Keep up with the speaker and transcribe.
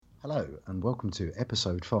Hello and welcome to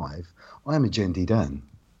episode 5. I am Agendi Dan,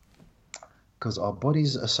 because our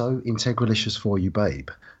bodies are so integralicious for you,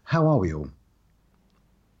 babe. How are we all?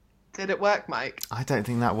 Did it work, Mike? I don't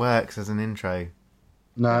think that works as an intro.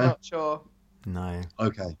 No? I'm not sure. No.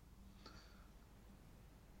 Okay.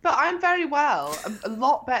 But I'm very well. A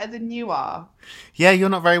lot better than you are. Yeah, you're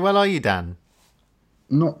not very well, are you, Dan?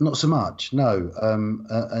 Not so much, no.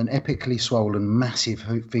 An epically swollen, massive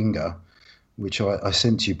finger, which I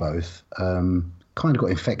sent you both, kind of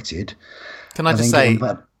got infected. Can I just say,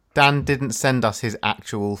 Dan didn't send us his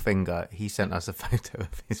actual finger. He sent us a photo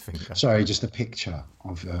of his finger. Sorry, just a picture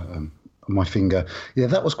of my finger. Yeah,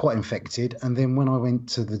 that was quite infected. And then when I went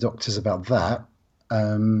to the doctors about that,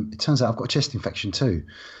 it turns out I've got a chest infection too.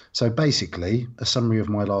 So basically, a summary of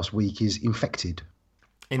my last week is infected.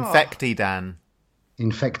 Infecty, Dan.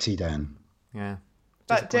 Infecty, Dan. Yeah.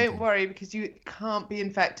 But don't worry, because you can't be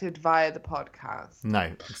infected via the podcast.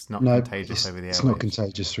 No, it's not contagious over the airwaves. It's not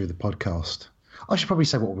contagious through the podcast. I should probably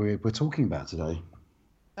say what we're talking about today.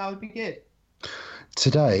 That would be good.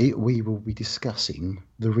 Today, we will be discussing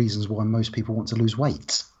the reasons why most people want to lose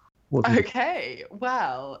weight. Okay,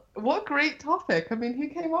 well, what a great topic. I mean, who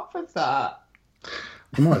came up with that?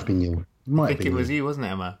 It might have been you. I think it was you, wasn't it,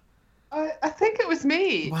 Emma? I think it was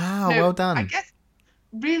me. Wow, well done. I guess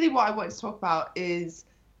really what I want to talk about is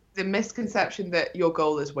the misconception that your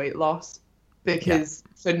goal is weight loss, because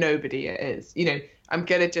for nobody it is. You know, I'm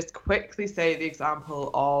going to just quickly say the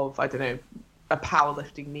example of, I don't know, a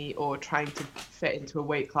powerlifting meet or trying to fit into a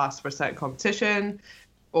weight class for a certain competition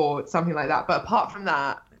or something like that. But apart from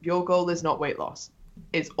that, your goal is not weight loss.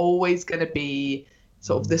 It's always going to be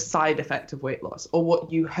sort of the side effect of weight loss, or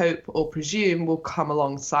what you hope or presume will come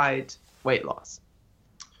alongside weight loss.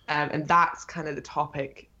 And that's kind of the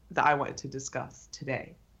topic that I wanted to discuss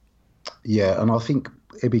today. Yeah, and I think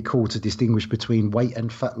it'd be cool to distinguish between weight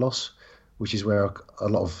and fat loss, which is where a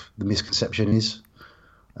lot of the misconception is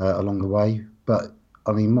along the way. But,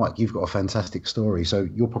 I mean, Mike, you've got a fantastic story, so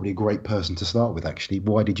you're probably a great person to start with, actually.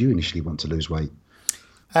 Why did you initially want to lose weight?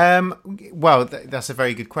 Well, that's a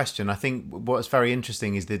very good question. I think what's very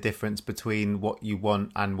interesting is the difference between what you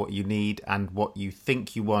want and what you need, and what you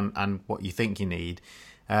think you want and what you think you need.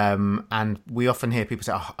 And we often hear people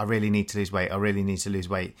say, "Oh, I really need to lose weight. I really need to lose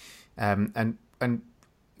weight." And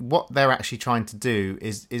what they're actually trying to do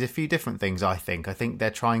is a few different things. I think they're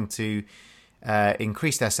trying to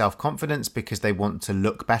increase their self-confidence because they want to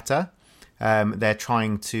look better. They're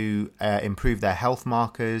trying to improve their health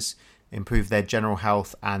markers, improve their general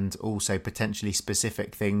health, and also potentially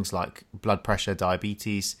specific things like blood pressure,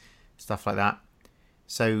 diabetes, stuff like that.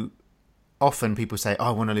 So often people say, "Oh, I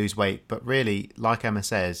want to lose weight," but really, like Emma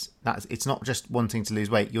says, it's not just wanting to lose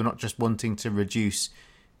weight. You're not just wanting to reduce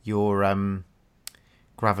your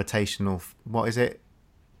gravitational, what is it?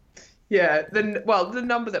 Yeah, the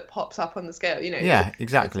number that pops up on the scale, you know. Yeah,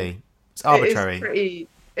 exactly. It's arbitrary.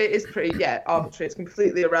 It is pretty arbitrary. It's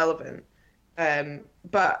completely irrelevant.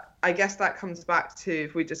 But I guess that comes back to,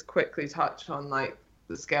 if we just quickly touch on like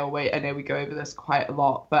the scale weight. I know we go over this quite a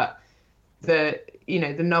lot, but the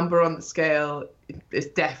number on the scale is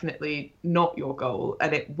definitely not your goal,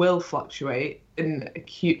 and it will fluctuate. And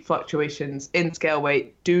acute fluctuations in scale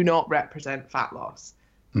weight do not represent fat loss.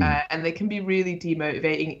 And they can be really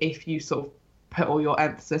demotivating if you sort of put all your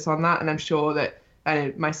emphasis on that. And I'm sure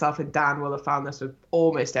that myself and Dan will have found this with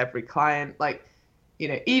almost every client. Like, you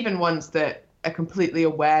know, even ones that are completely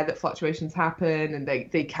aware that fluctuations happen and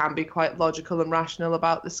they can be quite logical and rational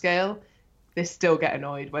about the scale, they still get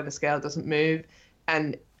annoyed when the scale doesn't move.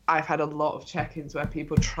 And I've had a lot of check-ins where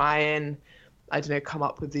people try and, I don't know, come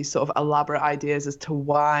up with these sort of elaborate ideas as to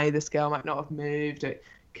why the scale might not have moved. It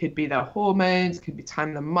could be their hormones, it could be time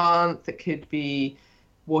of the month, it could be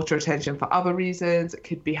water retention for other reasons, it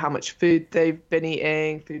could be how much food they've been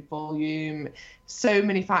eating, food volume. So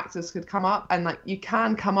many factors could come up, and like you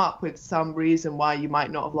can come up with some reason why you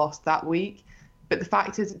might not have lost that week, but the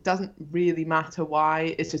fact is it doesn't really matter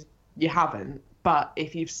why. It's just you haven't. But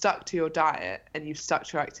if you've stuck to your diet and you've stuck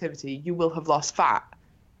to your activity, you will have lost fat.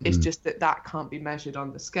 It's just that can't be measured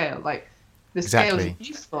on the scale. Like the scale is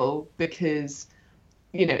useful because,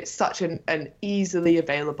 you know, it's such an easily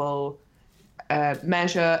available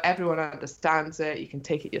measure. Everyone understands it. You can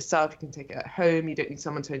take it yourself. You can take it at home. You don't need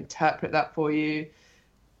someone to interpret that for you.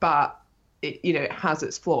 But it has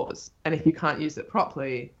its flaws. And if you can't use it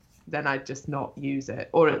properly, then I'd just not use it.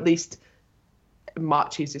 Or at least,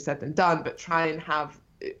 much easier said than done, but try and have,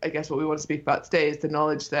 I guess what we want to speak about today is the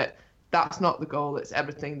knowledge that that's not the goal. It's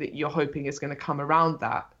everything that you're hoping is going to come around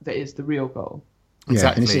that is the real goal.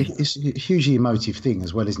 Yeah, and Exactly. it's a hugely emotive thing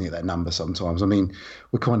as well, isn't it? That number sometimes. I mean,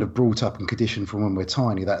 we're kind of brought up and conditioned from when we're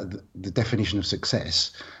tiny that the definition of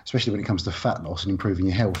success, especially when it comes to fat loss and improving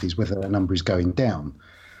your health, is whether that number is going down.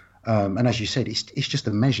 And as you said, it's just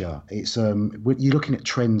a measure. It's you're looking at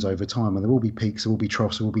trends over time, and there will be peaks, there will be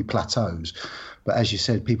troughs, there will be plateaus. But as you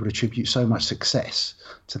said, people attribute so much success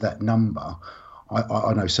to that number.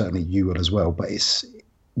 I know certainly you will as well. But it's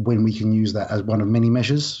when we can use that as one of many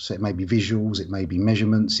measures. So it may be visuals, it may be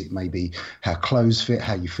measurements, it may be how clothes fit,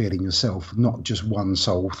 how you feel in yourself, not just one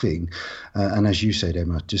sole thing. And as you said,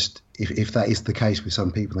 Emma, just if that is the case with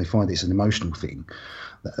some people, they find it's an emotional thing.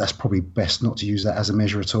 That's probably best not to use that as a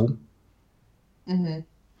measure at all. Mm-hmm.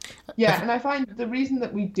 Yeah, and I find the reason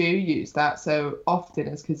that we do use that so often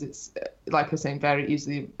is because it's, like I was saying, very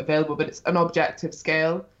easily available, but it's an objective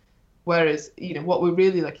scale. Whereas, what we're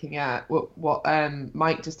really looking at, what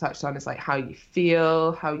Mike just touched on, is like how you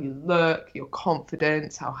feel, how you look, your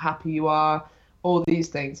confidence, how happy you are, all these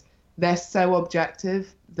things. They're so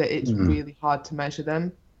objective that it's really hard to measure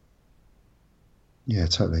them. Yeah,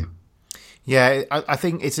 totally. Yeah, I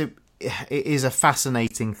think it is a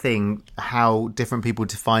fascinating thing how different people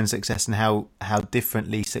define success and how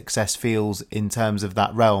differently success feels in terms of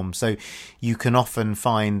that realm. So you can often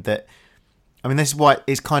find that, I mean, this is why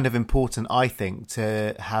it's kind of important, I think,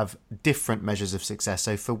 to have different measures of success.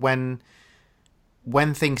 So for when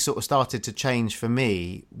things sort of started to change for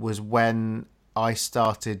me was when I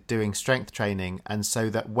started doing strength training, and so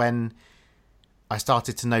that when I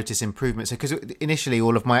started to notice improvements, so because initially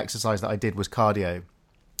all of my exercise that I did was cardio,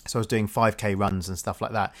 so I was doing 5k runs and stuff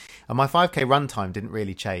like that, and my 5k run time didn't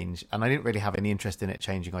really change, and I didn't really have any interest in it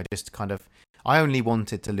changing. I only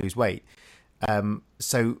wanted to lose weight.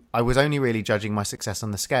 So I was only really judging my success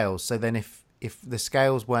on the scales. So then if the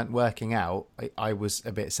scales weren't working out, I was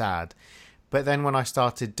a bit sad. But then when I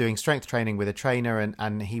started doing strength training with a trainer,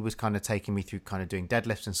 and he was kind of taking me through kind of doing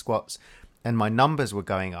deadlifts and squats, and my numbers were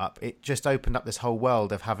going up, it just opened up this whole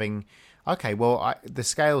world of having, okay, well, the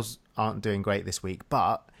scales aren't doing great this week,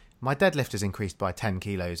 but my deadlift has increased by 10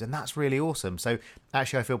 kilos, and that's really awesome. So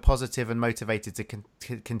actually I feel positive and motivated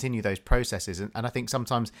to continue those processes. And I think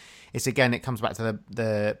sometimes it comes back to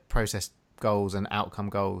the process goals and outcome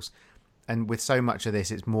goals. And with so much of this,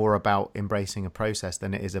 it's more about embracing a process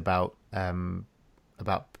than it is about going,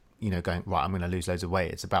 right, I'm going to lose loads of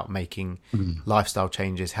weight. It's about making lifestyle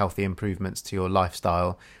changes, healthy improvements to your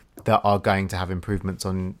lifestyle that are going to have improvements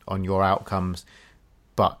on your outcomes,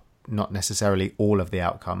 but not necessarily all of the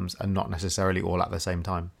outcomes, and not necessarily all at the same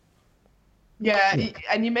time. Yeah,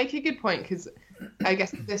 and you make a good point, because I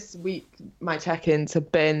guess this week my check-ins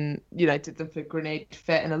have been, did them for Grenade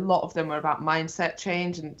Fit, and a lot of them were about mindset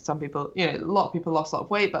change. And some people, a lot of people lost a lot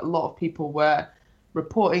of weight, but a lot of people were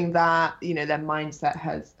reporting that, their mindset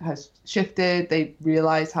has shifted. They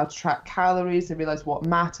realize how to track calories, they realize what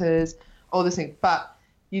matters, all this thing. But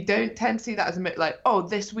you don't tend to see that as like, oh,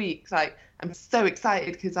 this week, like, I'm so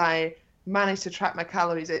excited because I managed to track my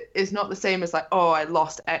calories. It's not the same as like, oh, I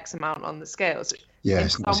lost X amount on the scales. Yeah, in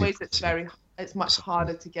some ways it's much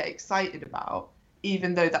harder to get excited about,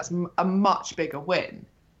 even though that's a much bigger win.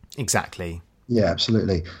 Exactly. Yeah,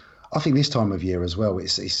 absolutely. I think this time of year as well,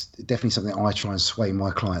 it's definitely something I try and sway my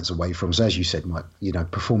clients away from. So as you said, Mike,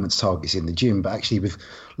 performance targets in the gym, but actually with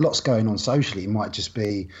lots going on socially, it might just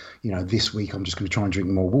be, this week I'm just going to try and drink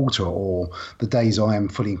more water, or the days I am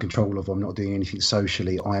fully in control of, I'm not doing anything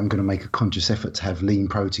socially, I am going to make a conscious effort to have lean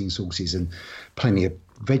protein sources and plenty of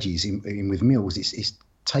veggies in with meals. It's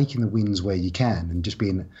taking the wins where you can and just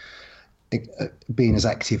being as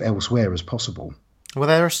active elsewhere as possible. Well,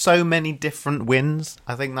 there are so many different wins.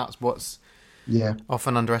 I think that's what's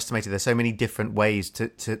often underestimated. There's so many different ways to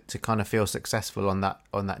kind of feel successful on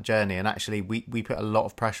that journey. And actually, we put a lot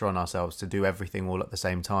of pressure on ourselves to do everything all at the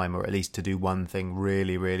same time, or at least to do one thing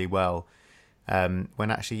really, really well. When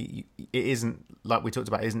actually it isn't, like we talked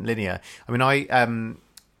about, it isn't linear. I mean, I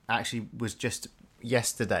actually was just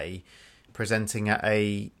yesterday presenting at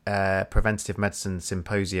a preventative medicine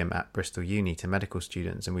symposium at Bristol Uni to medical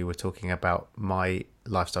students, and we were talking about my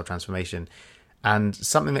lifestyle transformation, and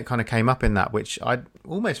something that kind of came up in that, which I'd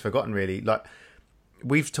almost forgotten really, like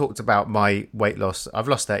we've talked about my weight loss. I've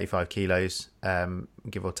lost 35 kilos,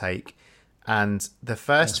 give or take, and the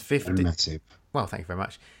first 50 well, thank you very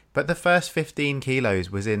much, but the first 15 kilos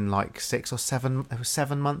was in like 6 or 7, it was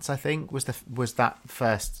 7 months I think was that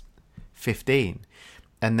first 15.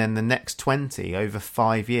 And then the next 20 over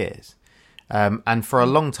 5 years. And for a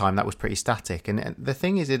long time, that was pretty static. And the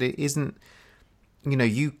thing is, it isn't,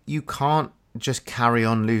 you can't just carry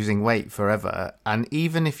on losing weight forever. And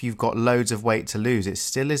even if you've got loads of weight to lose, it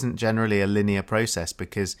still isn't generally a linear process,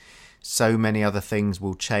 because so many other things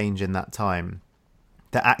will change in that time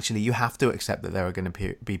that actually you have to accept that there are going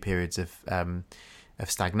to be periods of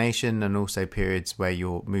stagnation, and also periods where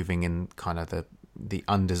you're moving in kind of the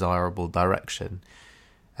undesirable direction.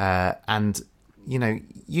 And, you know,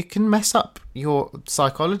 you can mess up your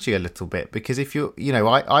psychology a little bit, because if you're, you know,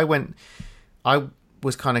 I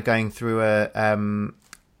was kind of going through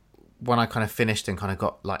when I kind of finished and kind of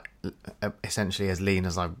got like essentially as lean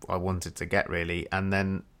as I wanted to get, really. And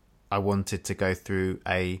then I wanted to go through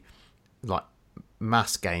a like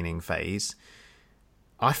mass gaining phase.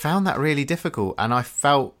 I found that really difficult, and I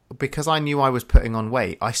felt, because I knew I was putting on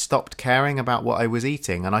weight, I stopped caring about what I was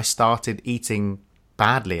eating, and I started eating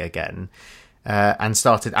badly again, and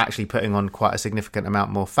started actually putting on quite a significant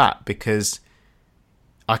amount more fat, because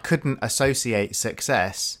I couldn't associate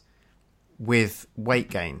success with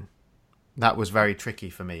weight gain. That was very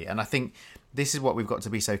tricky for me, and I think this is what we've got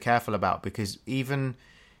to be so careful about, because even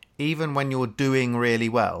when you're doing really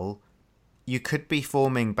well, you could be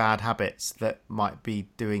forming bad habits that might be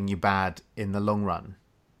doing you bad in the long run.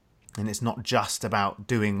 And it's not just about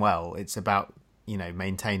doing well. It's about, you know,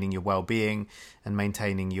 maintaining your well-being and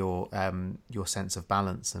maintaining your sense of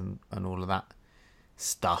balance and all of that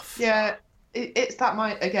stuff. Yeah, it's that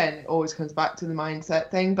mind. Again, it always comes back to the mindset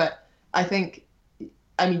thing. But I think,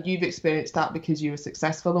 I mean, you've experienced that because you were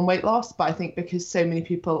successful in weight loss. But I think because so many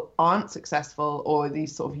people aren't successful, or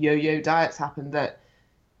these sort of yo-yo diets happen, that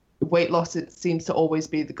weight loss, it seems to always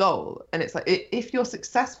be the goal. And it's like, if you're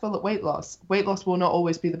successful at weight loss will not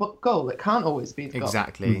always be the goal. It can't always be the goal.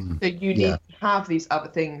 Exactly. So you need to have these other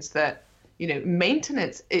things that, you know,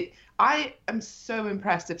 maintenance. I am so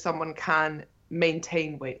impressed if someone can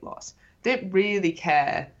maintain weight loss. They don't really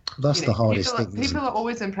care. That's the hardest thing. People are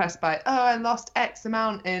always impressed by, oh, I lost X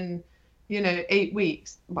amount in, 8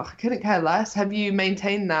 weeks. Well, I couldn't care less. Have you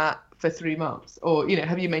maintained that for 3 months? Or,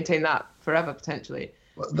 have you maintained that forever potentially?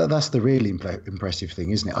 Well, that's the really impressive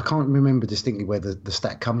thing, isn't it? I can't remember distinctly where the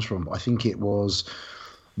stat comes from, but I think it was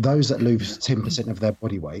those that lose 10% of their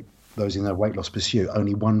body weight, those in their weight loss pursuit,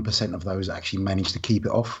 only 1% of those actually manage to keep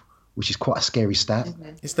it off, which is quite a scary stat.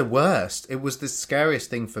 Mm-hmm. It's the worst. It was the scariest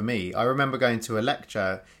thing for me. I remember going to a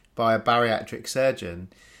lecture by a bariatric surgeon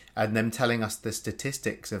and them telling us the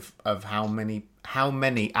statistics of how many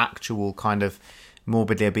actual kind of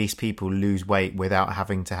morbidly obese people lose weight without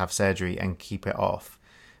having to have surgery and keep it off.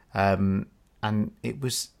 And it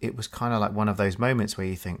was kind of like one of those moments where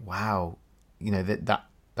you think, wow,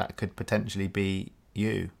 that could potentially be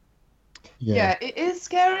you. Yeah, it is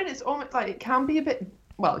scary. It's almost like it can be a bit,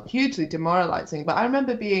 hugely demoralizing. But I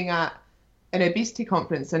remember being at an obesity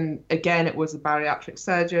conference, and again, it was a bariatric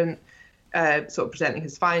surgeon sort of presenting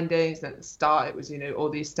his findings. And at the start, it was, all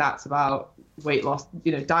these stats about weight loss,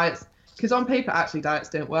 diets, because on paper, actually, diets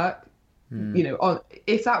don't work.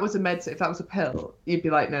 If that was if that was a pill, you'd be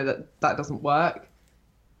like, no, that doesn't work.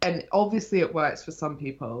 And obviously it works for some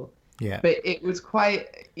people. Yeah. But it was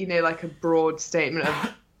quite, like a broad statement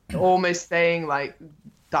of almost saying like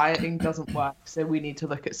dieting doesn't work, so we need to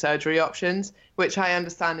look at surgery options, which I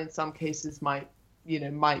understand in some cases might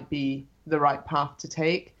be the right path to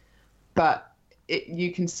take. But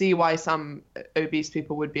you can see why some obese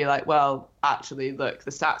people would be like, well, actually, look,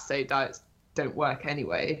 the stats say diets don't work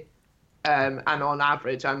anyway. And on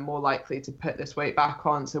average, I'm more likely to put this weight back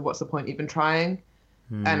on. So what's the point even trying?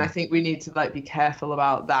 And I think we need to be careful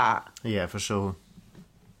about that. Yeah, for sure.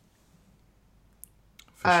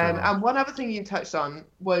 And one other thing you touched on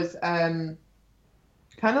was kind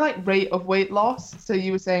of like rate of weight loss. So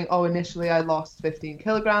you were saying, initially I lost 15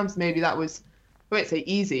 kilograms. Maybe that was, I won't say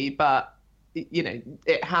easy, but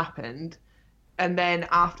it happened. And then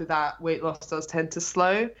after that, weight loss does tend to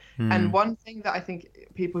slow. And one thing that I think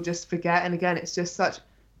people just forget, and again, it's just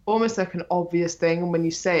almost like an obvious thing. And when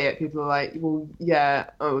you say it, people are like, well, yeah,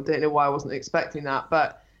 don't know why I wasn't expecting that.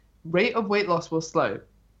 But rate of weight loss will slow.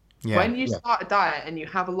 Yeah, when you start a diet and you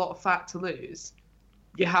have a lot of fat to lose,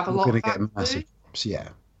 you have a lot of fat to lose.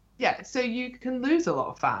 Yeah, so you can lose a lot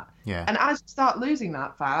of fat. Yeah. And as you start losing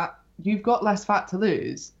that fat, you've got less fat to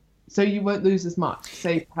lose. So you won't lose as much,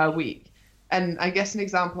 say, per week. And I guess an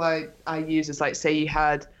example I use is like, say you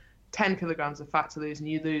had 10 kilograms of fat to lose and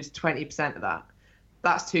you lose 20% of that.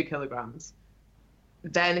 That's 2 kilograms.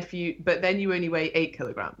 Then then you only weigh 8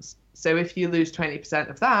 kilograms. So if you lose 20%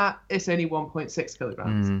 of that, it's only 1.6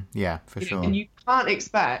 kilograms. Yeah, for sure. And you can't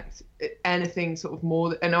expect anything sort of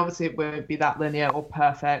more, and obviously it won't be that linear or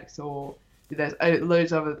perfect, or there's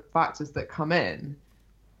loads of other factors that come in.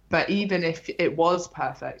 But even if it was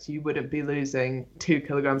perfect, you wouldn't be losing 2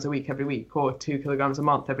 kilograms a week every week, or 2 kilograms a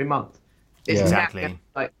month every month. Exactly.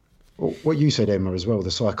 What you said, Emma, as well, the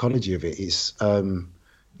psychology of it is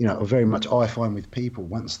are very much, I find, with people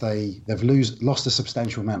once they've lost a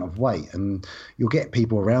substantial amount of weight, and you'll get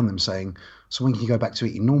people around them saying, so when can you go back to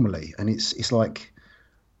eating normally? And it's like,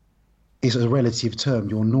 it's a relative term.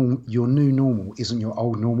 Your new normal isn't your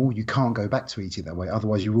old normal. You can't go back to eating that way,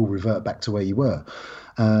 otherwise you will revert back to where you were.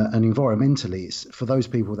 And environmentally, it's for those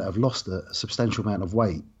people that have lost a substantial amount of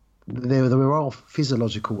weight, there are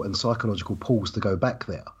physiological and psychological pulls to go back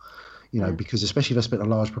there. Because especially if they spent a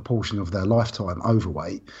large proportion of their lifetime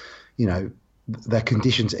overweight, they're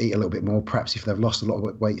conditioned to eat a little bit more. Perhaps if they've lost a lot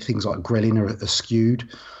of weight, things like ghrelin are skewed,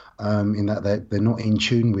 in that they're not in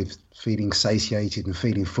tune with feeling satiated and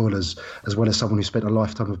feeling full as well as someone who spent a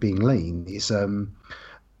lifetime of being lean. It's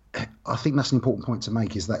I think that's an important point to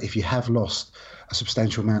make, is that if you have lost a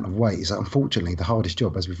substantial amount of weight, is that unfortunately the hardest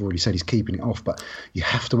job, as we've already said, is keeping it off. But you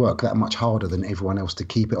have to work that much harder than everyone else to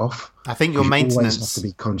keep it off. I think your maintenance, always have to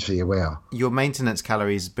be consciously aware. Your maintenance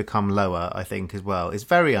calories become lower, I think, as well. It's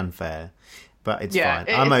very unfair, but it's fine.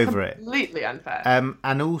 I'm over it. Completely unfair.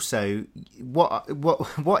 And also,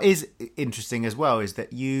 what is interesting as well is that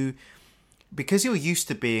because you're used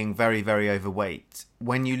to being very, very overweight,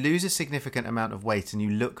 when you lose a significant amount of weight and you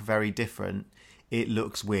look very different, it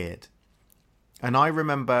looks weird. And I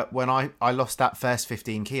remember when I lost that first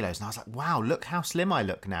 15 kilos, and I was like, wow, look how slim I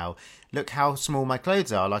look now. Look how small my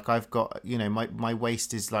clothes are. Like, I've got, my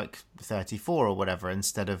waist is like 34 or whatever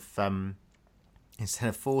instead of 40.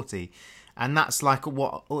 And that's like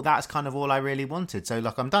that's kind of all I really wanted. So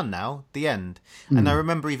like, I'm done now, the end. And I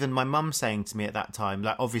remember even my mum saying to me at that time,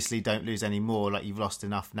 like, obviously don't lose any more. Like, you've lost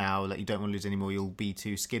enough now. Like, you don't want to lose any more. You'll be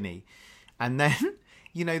too skinny. And then,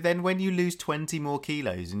 then when you lose 20 more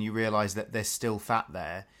kilos and you realise that there's still fat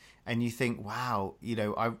there, and you think, wow,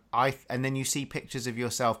 and then you see pictures of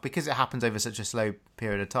yourself, because it happens over such a slow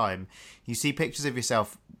period of time. You see pictures of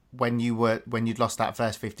yourself when you'd lost that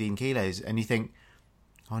first 15 kilos, and you think,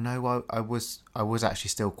 oh no, I was actually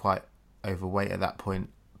still quite overweight at that point,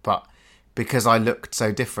 but because I looked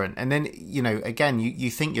so different. And then, again, you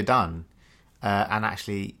think you're done, and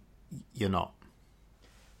actually you're not.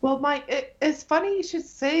 Well, Mike, it's funny you should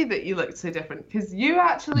say that you looked so different, because you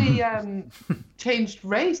actually changed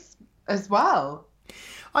race as well.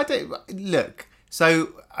 I don't look.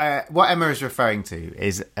 So what Emma is referring to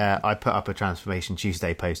is I put up a Transformation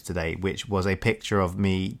Tuesday post today, which was a picture of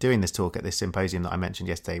me doing this talk at this symposium that I mentioned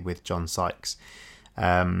yesterday with John Sykes,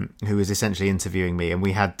 who was essentially interviewing me, and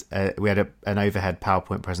we had an overhead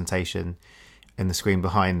PowerPoint presentation in the screen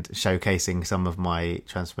behind showcasing some of my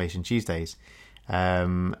Transformation Tuesdays.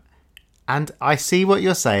 And I see what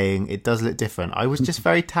you're saying. It does look different. I was just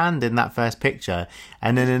very tanned in that first picture,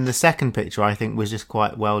 and then in the second picture, I think was just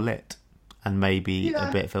quite well lit. And maybe a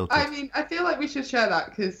bit filtered. I mean, I feel like we should share that,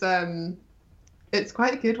 because it's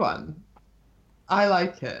quite a good one. I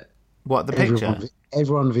like it. What, the picture?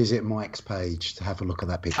 Everyone visit Mike's page to have a look at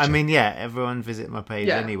that picture. I mean, everyone visit my page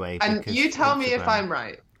anyway. And you tell me if I'm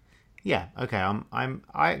right. Yeah, okay,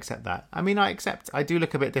 I accept that. I mean, I do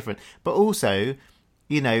look a bit different, but also,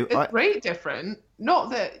 it's great different. Not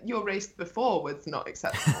that your race before was not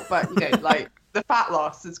acceptable, but like, the fat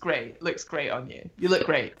loss is great. Looks great on you. You look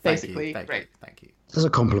great, basically. Great. Thank you. There's a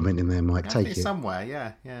compliment in there, Mike. Take it. Somewhere,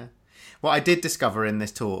 yeah. What I did discover in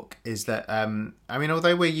this talk is that,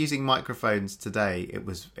 although we're using microphones today,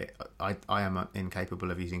 I am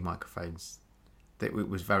incapable of using microphones. It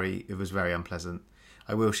was very unpleasant.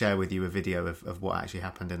 I will share with you a video of what actually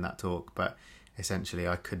happened in that talk, but essentially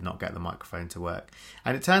I could not get the microphone to work.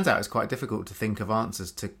 And it turns out it's quite difficult to think of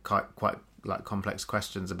answers to quite like complex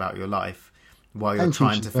questions about your life while you're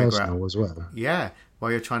trying to figure out as well. Yeah, while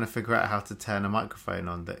you're trying to figure out how to turn a microphone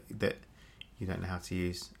on that you don't know how to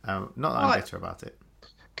use. Not that I'm bitter about it.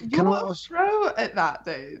 You want to throw at that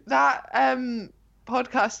though? That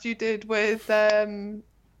podcast you did with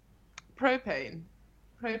Propane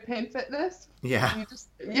Fitness. Yeah.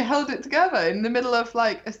 You held it together in the middle of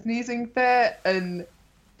like a sneezing fit and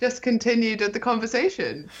just continued the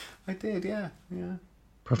conversation. I did, yeah.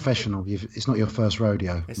 Professional. It's not your first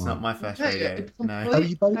rodeo. It's not my first rodeo. No.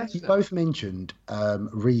 You both mentioned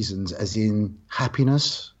reasons, as in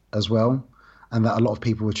happiness as well, and that a lot of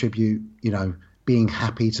people attribute, being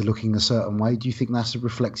happy to looking a certain way. Do you think that's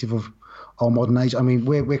reflective of our modern age? I mean,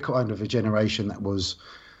 we're kind of a generation that was.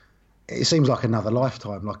 It seems like another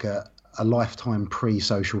lifetime, like a lifetime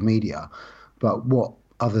pre-social media, but what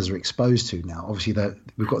others are exposed to now, obviously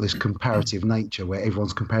we've got this comparative nature where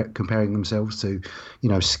everyone's comparing themselves to,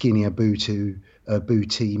 skinnier booty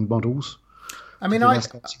models. I mean, that's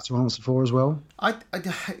to answer for as well.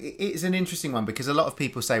 It's an interesting one, because a lot of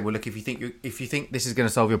people say, well, look, if you think this is going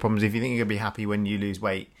to solve your problems, if you think you're going to be happy when you lose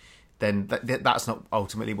weight, then that's not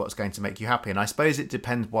ultimately what's going to make you happy. And I suppose it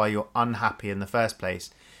depends why you're unhappy in the first place.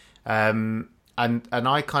 And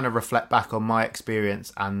I kind of reflect back on my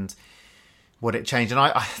experience and what it changed.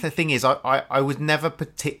 And the thing is, I was never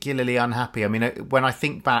particularly unhappy. I mean, when I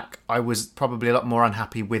think back, I was probably a lot more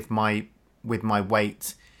unhappy with my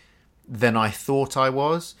weight than I thought I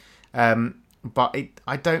was. But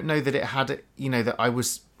I don't know that it had, that I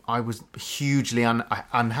was hugely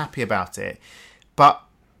unhappy about it. But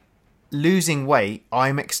losing weight,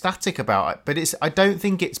 I'm ecstatic about it. But I don't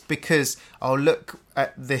think it's because, oh, look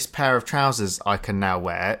at this pair of trousers I can now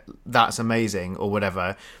wear, that's amazing, or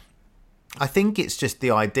whatever. I think it's just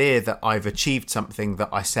the idea that I've achieved something that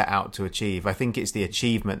I set out to achieve. I think it's the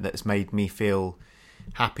achievement that's made me feel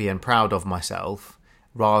happy and proud of myself,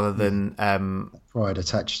 rather than pride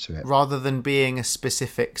attached to it, rather than being a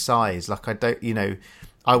specific size. Like, I don't,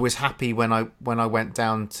 I was happy when I went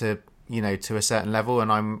down to, to a certain level,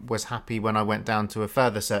 and I was happy when I went down to a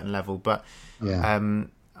further certain level. But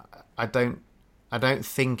I don't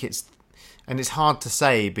think it's, and it's hard to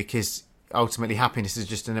say because ultimately happiness is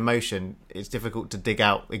just an emotion. It's difficult to dig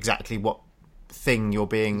out exactly what thing you're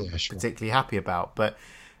being particularly happy about. But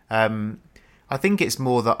I think it's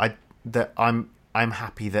more that I'm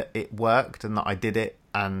happy that it worked and that I did it,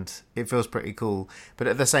 and it feels pretty cool. But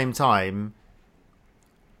at the same time,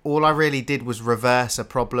 all I really did was reverse a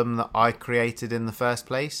problem that I created in the first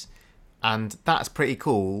place, and that's pretty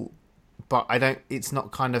cool. But it's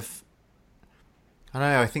not kind of, I don't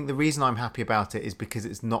know, I think the reason I'm happy about it is because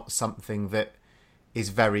it's not something that is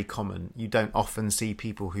very common. You don't often see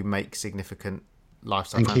people who make significant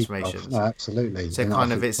lifestyle transformations. No, absolutely.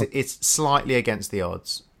 So it's slightly against the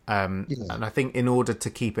odds. And I think in order to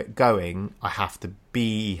keep it going, I have to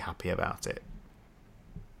be happy about it.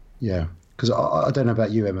 Yeah, because I don't know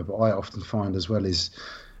about you, Emma, but I often find as well is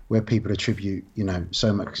where people attribute,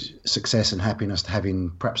 so much success and happiness to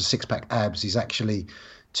having perhaps a six-pack abs is actually,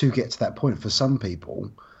 to get to that point for some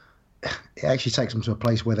people, it actually takes them to a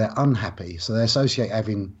place where they're unhappy. So they associate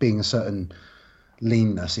being a certain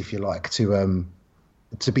leanness, if you like, to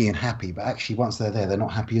being happy. But actually, once they're there, they're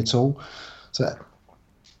not happy at all. So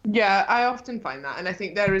yeah, I often find that, and I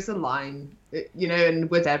think there is a line, and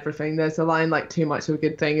with everything, there's a line like too much of a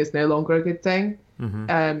good thing is no longer a good thing,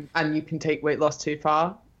 and you can take weight loss too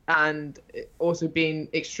far, and also being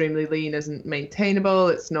extremely lean isn't maintainable.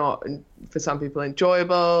 It's not, for some people,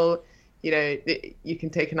 enjoyable. You can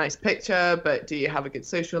take a nice picture, but do you have a good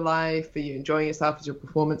social life? Are you enjoying yourself? Is your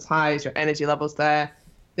performance high? Is your energy levels there?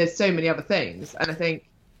 There's so many other things, and I think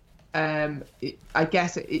I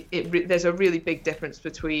guess there's a really big difference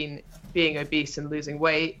between being obese and losing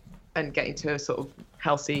weight and getting to a sort of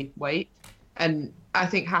healthy weight. And I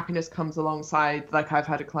think happiness comes alongside, like, I've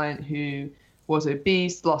had a client who was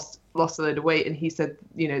obese, lost a load of weight, and he said,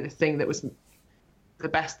 the thing that was the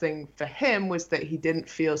best thing for him was that he didn't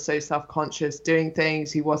feel so self-conscious doing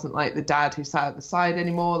things. He wasn't like the dad who sat at the side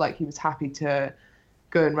anymore. Like, he was happy to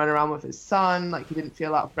go and run around with his son. Like, he didn't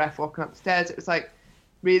feel out of breath walking up the stairs. It was like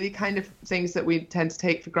really kind of things that we tend to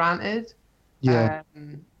take for granted,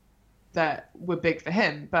 that were big for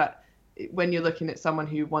him. But when you're looking at someone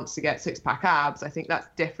who wants to get six-pack abs, I think that's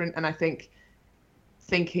different. And I think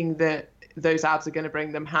thinking that those abs are going to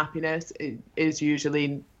bring them happiness is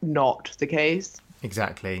usually not the case.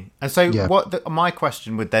 Exactly. And so my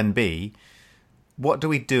question would then be, what do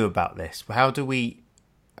we do about this? How do we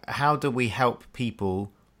help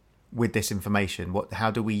people with this information?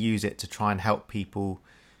 How do we use it to try and help people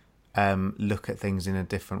look at things in a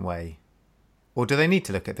different way? Or do they need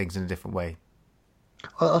to look at things in a different way?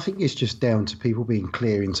 I think it's just down to people being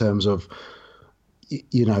clear in terms of,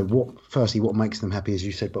 what makes them happy, as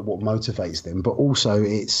you said, but what motivates them. But also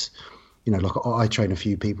it's, like I train a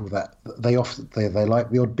few people that they like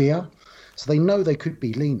the odd beer. So they know they could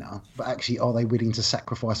be leaner, but actually are they willing to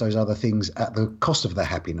sacrifice those other things at the cost of their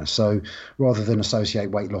happiness? So rather than associate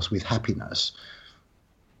weight loss with happiness,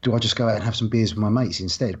 do I just go out and have some beers with my mates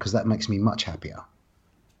instead? Because that makes me much happier.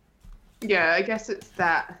 Yeah, I guess it's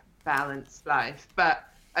that balanced life. But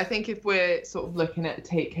I think if we're sort of looking at a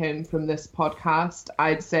take home from this podcast,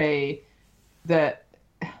 I'd say that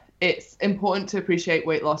it's important to appreciate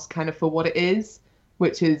weight loss kind of for what it is,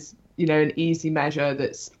 which is, an easy measure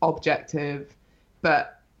that's objective,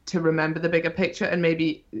 but to remember the bigger picture, and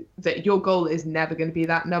maybe that your goal is never going to be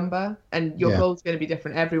that number, and your goal is going to be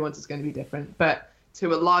different. Everyone's is going to be different, but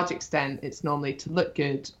to a large extent, it's normally to look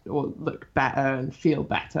good or look better and feel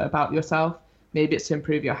better about yourself. Maybe it's to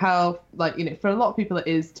improve your health. Like, for a lot of people, it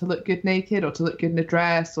is to look good naked, or to look good in a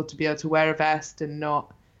dress, or to be able to wear a vest and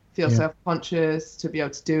not feel self-conscious, to be able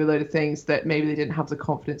to do a load of things that maybe they didn't have the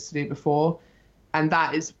confidence to do before. And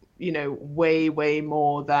that is, way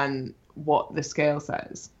more than what the scale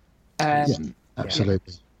says.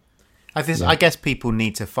 Absolutely. I guess people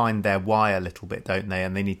need to find their why a little bit, don't they?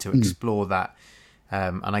 And they need to explore that.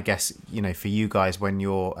 And I guess, for you guys, when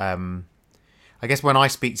you're, I guess when I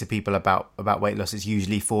speak to people about weight loss, it's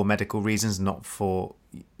usually for medical reasons, not for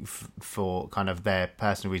kind of their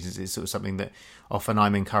personal reasons. It's sort of something that often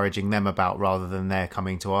I'm encouraging them about rather than they're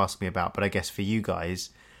coming to ask me about. But I guess for you guys,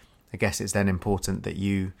 I guess it's then important that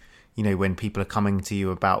you when people are coming to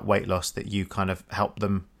you about weight loss, that you kind of help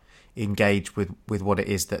them engage with what it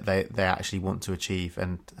is that they actually want to achieve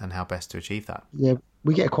and how best to achieve that. Yeah,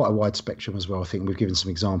 we get quite a wide spectrum as well. I think we've given some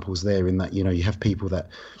examples there in that, you have people that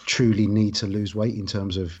truly need to lose weight in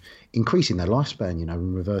terms of increasing their lifespan,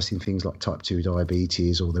 and reversing things like type 2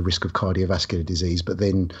 diabetes or the risk of cardiovascular disease. But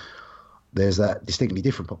then there's that distinctly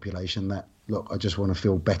different population that, look, I just want to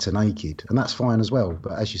feel better naked. And that's fine as well.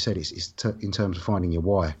 But as you said, it's in terms of finding your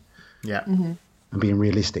why. Yeah. Mm-hmm. And being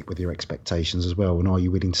realistic with your expectations as well. And are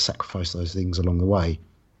you willing to sacrifice those things along the way?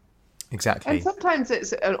 Exactly. And sometimes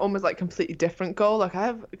it's an almost like completely different goal. Like I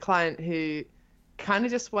have a client who kind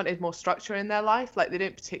of just wanted more structure in their life. Like they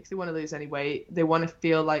don't particularly want to lose any weight. They want to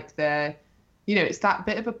feel like they're, it's that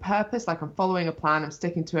bit of a purpose. Like I'm following a plan, I'm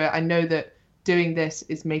sticking to it. I know that doing this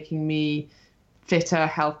is making me fitter,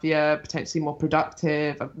 healthier, potentially more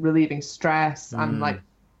productive, relieving stress. I'm like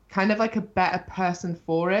kind of like a better person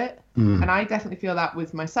for it. And I definitely feel that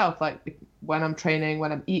with myself. Like when I'm training,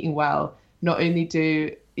 when I'm eating well, not only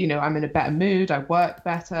do I'm in a better mood, I work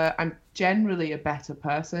better, I'm generally a better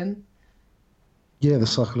person. Yeah,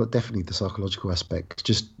 definitely the psychological aspect.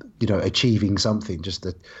 Just achieving something, just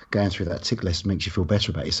going through that tick list makes you feel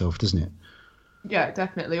better about yourself, doesn't it? Yeah,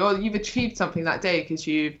 definitely. Or you've achieved something that day because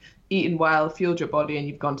you've eaten well, fueled your body, and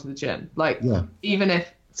you've gone to the gym. Like even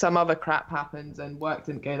if some other crap happens and work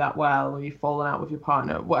didn't go that well, or you've fallen out with your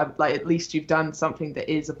partner, whatever, like at least you've done something that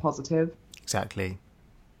is a positive. Exactly.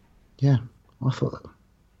 Yeah, I thought that.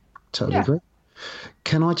 Totally agree.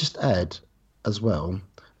 Can I just add as well,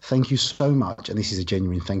 thank you so much, and this is a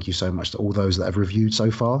genuine thank you so much to all those that have reviewed so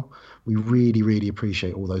far. We really, really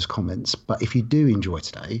appreciate all those comments. But if you do enjoy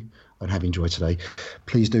today and have enjoyed today,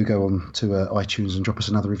 please do go on to iTunes and drop us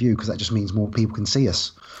another review, because that just means more people can see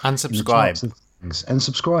us. And subscribe. And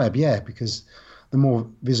subscribe, because the more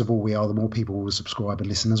visible we are, the more people will subscribe and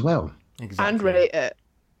listen as well. Exactly. And rate it.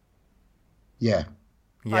 Yeah.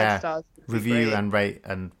 5 stars. Review and rate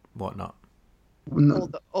and whatnot.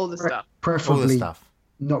 All the stuff. Preferably all the stuff.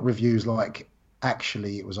 Not reviews like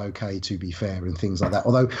actually it was okay to be fair and things like that.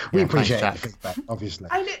 Although we appreciate any feedback, obviously.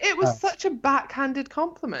 And it was such a backhanded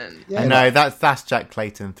compliment. Yeah, I know that's Jack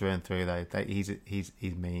Clayton through and through though. He's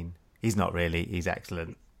mean. He's not really. He's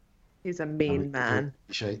excellent. He's a mean man.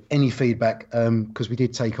 Appreciate any feedback, because we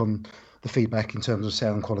did take on the feedback in terms of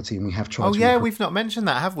sound quality, and we have tried. Oh yeah, we've not mentioned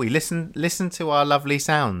that, have we? Listen to our lovely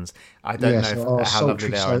sounds. I don't know how lovely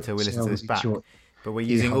they are until we listen to this back. But we're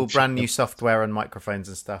using all brand new software and microphones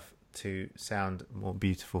and stuff to sound more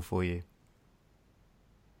beautiful for you.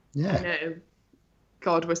 Yeah. I know.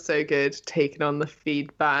 God, we're so good taking on the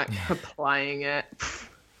feedback, applying it.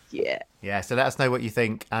 Yeah. Yeah. So let us know what you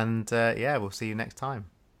think, and we'll see you next time.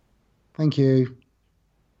 Thank you.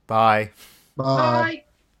 Bye. Bye. Bye.